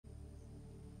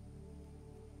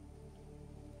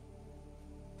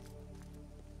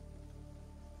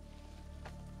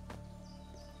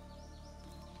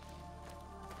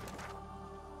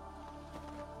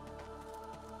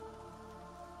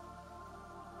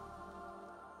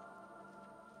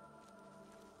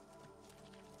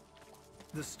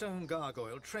The stone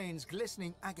gargoyle trains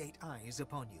glistening agate eyes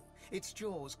upon you. Its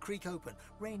jaws creak open,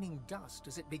 raining dust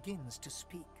as it begins to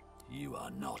speak. You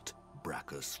are not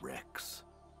Braccus Rex.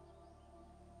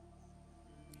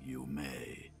 You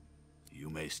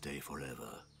may stay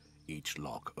forever. Each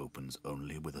lock opens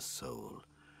only with a soul.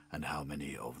 And how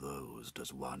many of those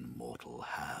does one mortal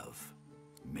have?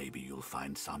 Maybe you'll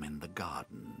find some in the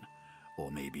garden. Or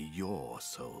maybe your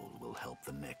soul will help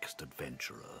the next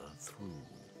adventurer through.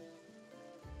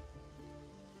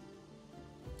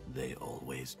 They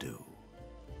always do.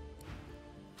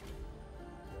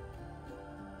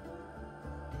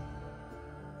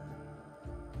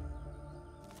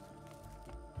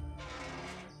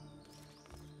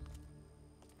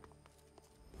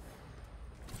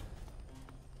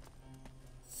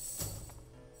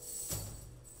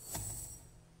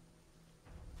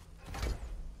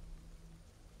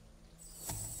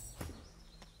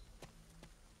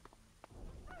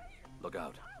 Look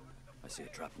out. I see a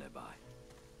trap nearby.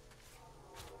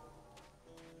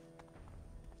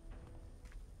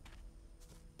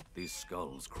 These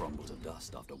skulls crumble to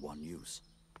dust after one use.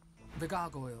 The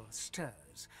gargoyle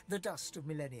stirs, the dust of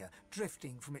millennia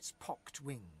drifting from its pocked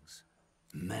wings.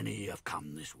 Many have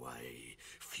come this way.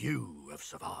 Few have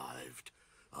survived.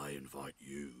 I invite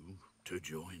you to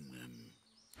join them.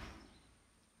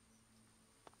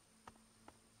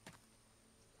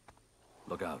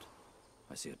 Look out.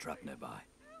 I see a trap nearby.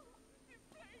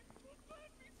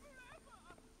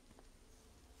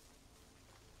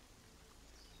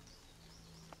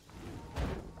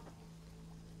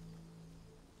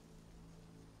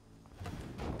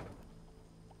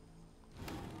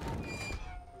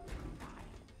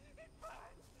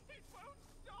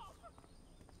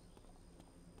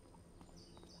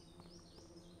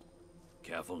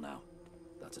 Careful now.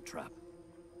 That's a trap.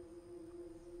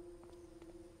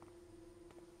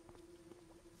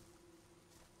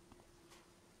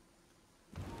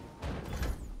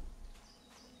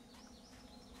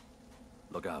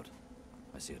 Look out.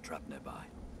 I see a trap nearby.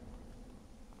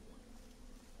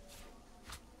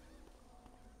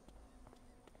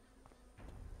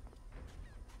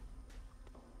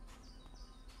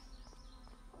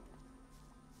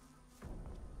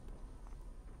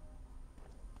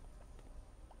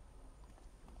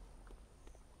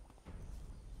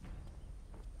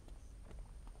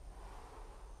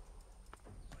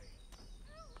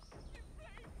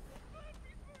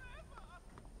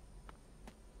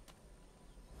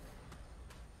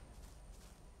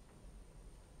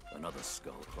 Another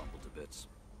skull crumbled to bits.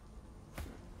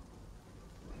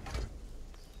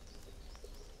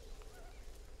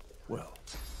 Well,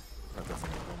 that doesn't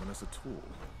look ominous at all.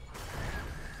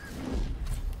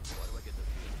 Why do I get the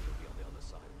feeling he'll be on the other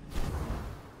side?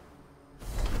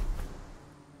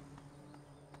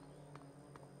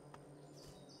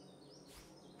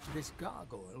 This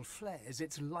gargoyle flares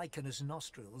its lichenous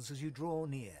nostrils as you draw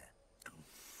near.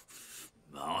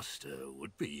 Master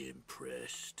would be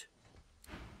impressed.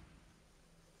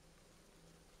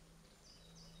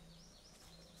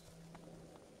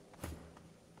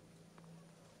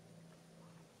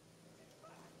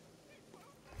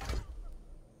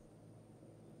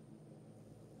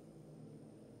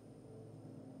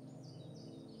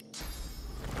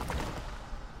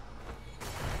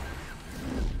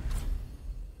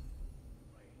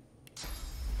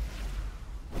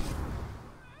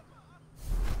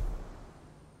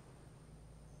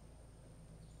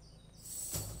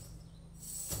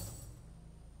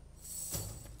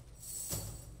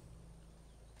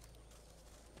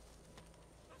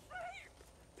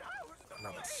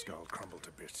 Another skull crumbled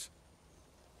to bits.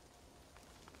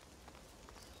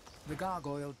 The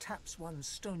gargoyle taps one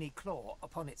stony claw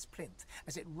upon its plinth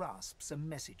as it rasps a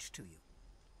message to you.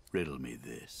 Riddle me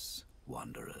this,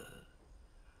 wanderer.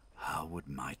 How would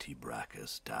mighty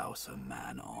Braccus douse a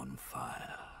man on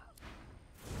fire?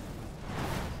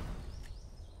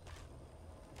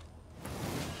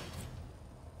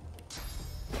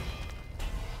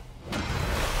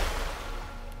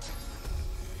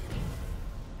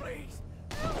 Please!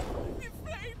 No! The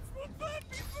flames will burn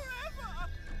me forever!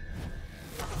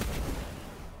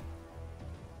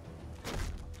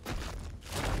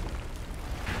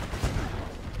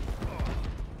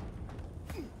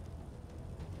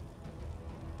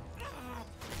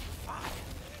 Fire!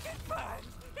 It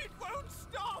burns!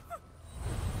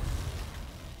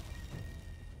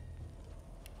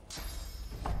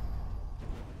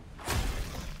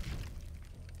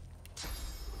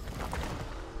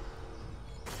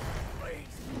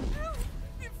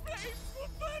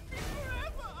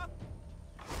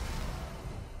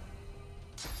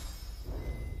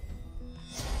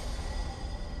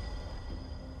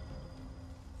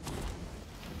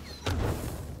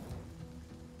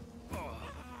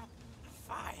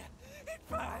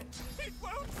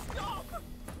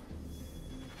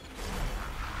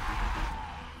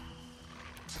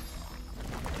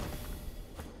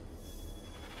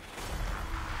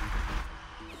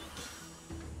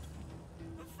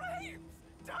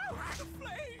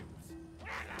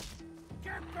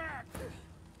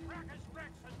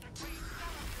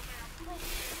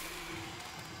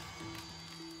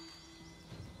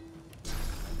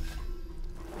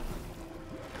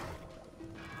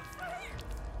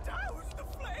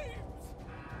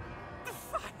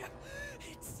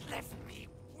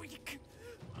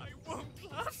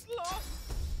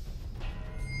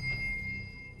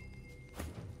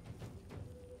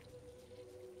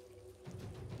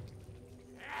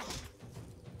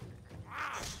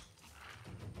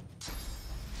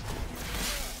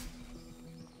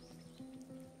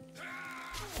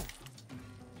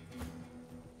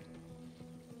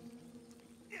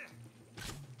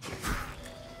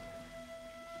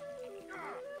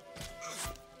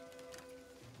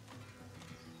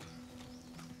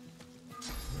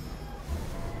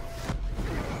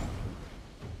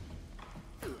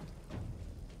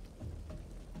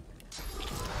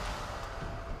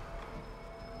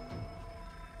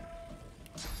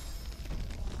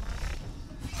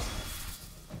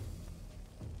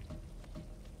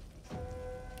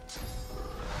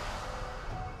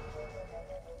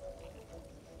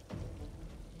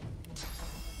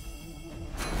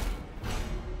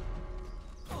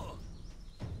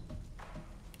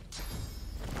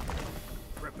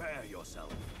 Prepare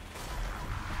yourself.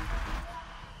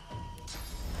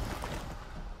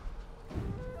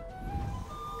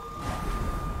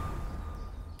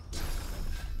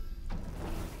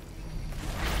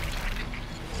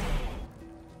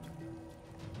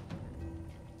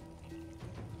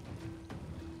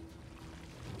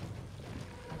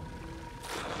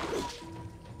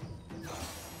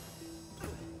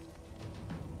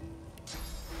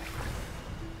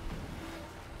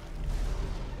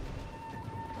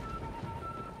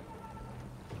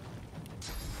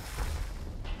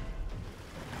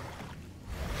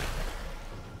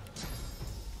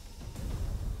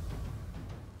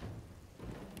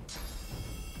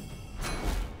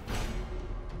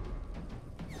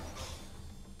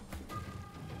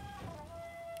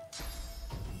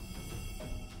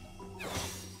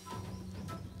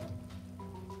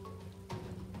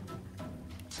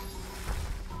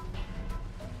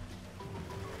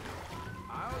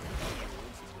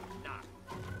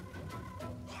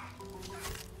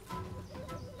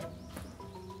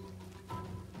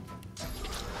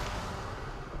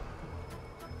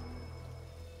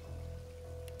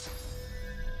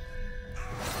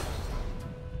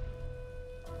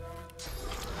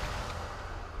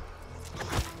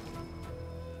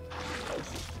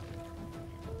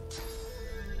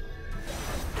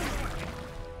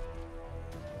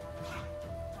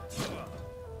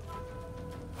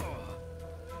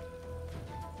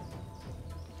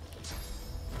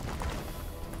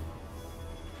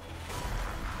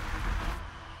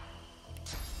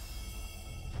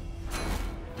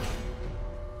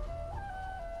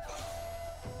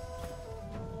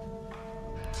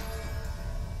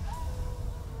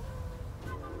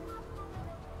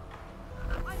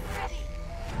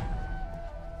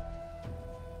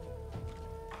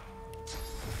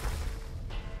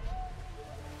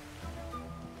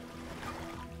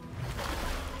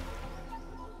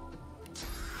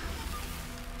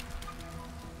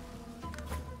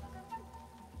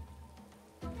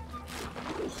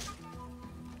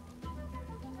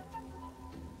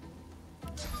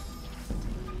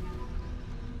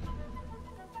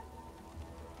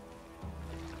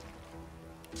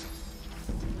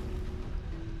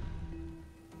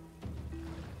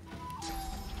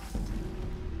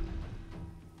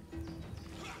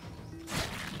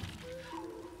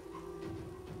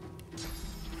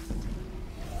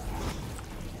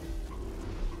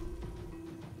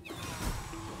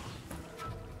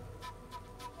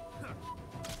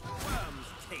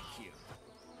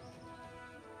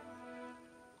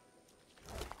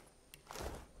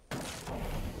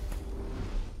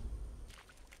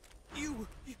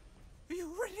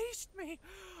 Me.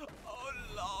 Oh,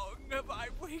 long have I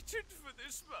waited for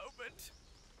this moment.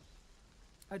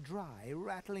 A dry,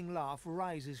 rattling laugh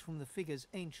rises from the figure's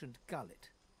ancient gullet.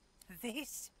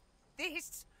 This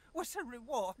was a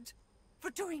reward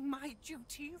for doing my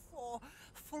duty, for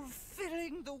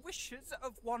fulfilling the wishes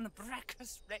of one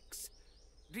Braccus Rex.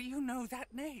 Do you know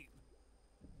that name?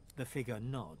 The figure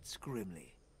nods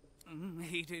grimly.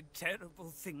 He did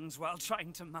terrible things while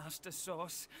trying to master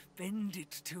Source, bend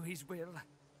it to his will.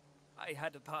 I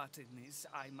had a part in this,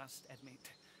 I must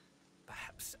admit.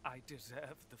 Perhaps I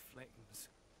deserve the flames.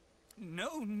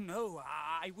 No,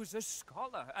 I was a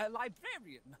scholar, a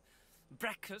librarian.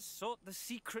 Braccus sought the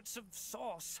secrets of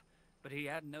Source, but he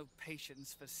had no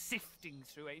patience for sifting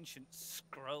through ancient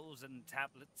scrolls and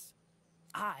tablets.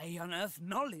 I unearthed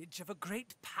knowledge of a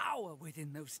great power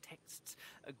within those texts,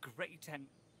 a great and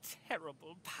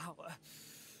terrible power,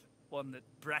 one that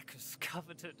Braccus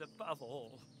coveted above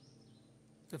all.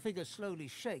 The figure slowly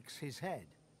shakes his head.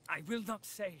 I will not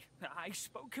say. I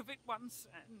spoke of it once,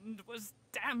 and was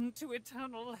damned to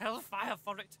eternal hellfire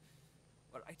for it.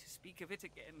 Were I to speak of it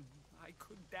again, I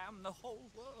could damn the whole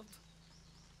world.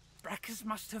 Braccus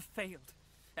must have failed.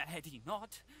 Had he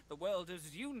not, the world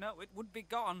as you know it would be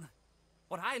gone.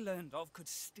 What I learned of could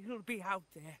still be out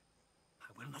there.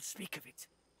 I will not speak of it.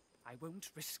 I won't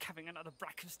risk having another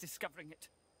Braccus discovering it.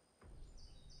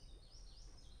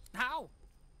 How?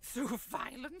 Through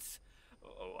violence?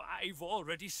 Oh, I've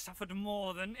already suffered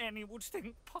more than any would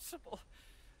think possible.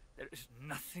 There is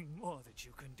nothing more that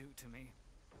you can do to me.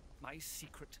 My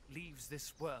secret leaves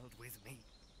this world with me.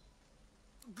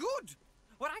 Good!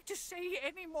 Were I to say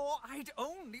any more, I'd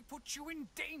only put you in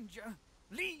danger.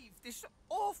 Leave this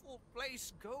awful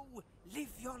place. Go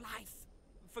live your life.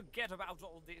 Forget about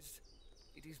all this.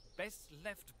 It is best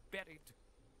left buried.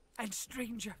 And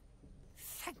stranger,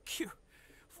 thank you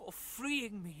for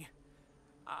freeing me.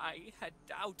 I had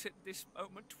doubted this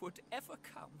moment would ever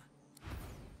come.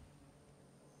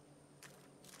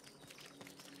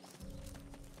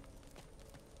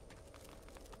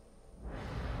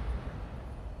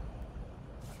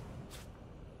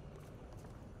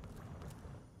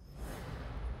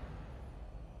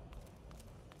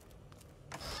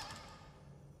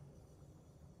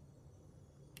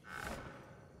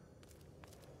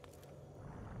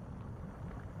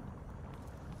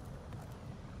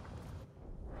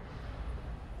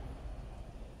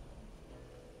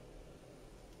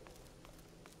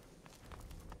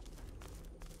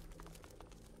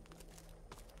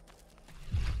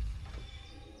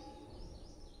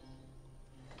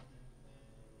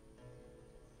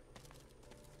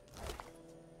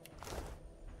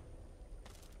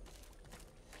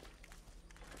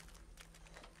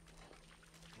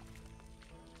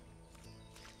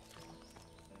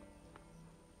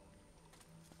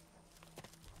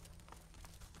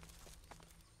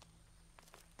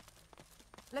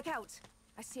 Look out!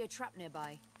 I see a trap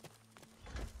nearby.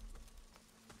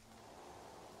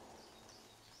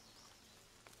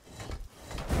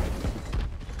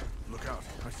 Look out!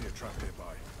 I see a trap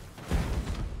nearby.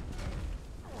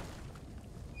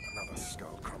 Another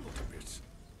skull crumbled to bits.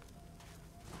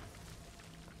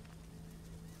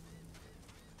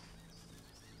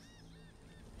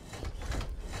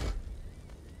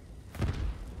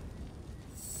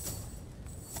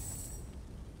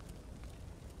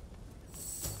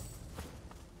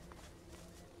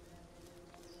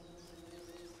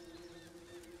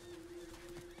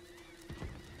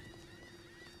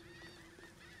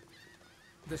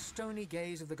 The stony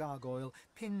gaze of the gargoyle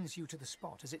pins you to the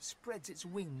spot as it spreads its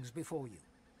wings before you.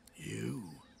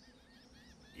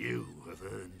 You have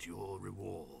earned your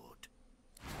reward.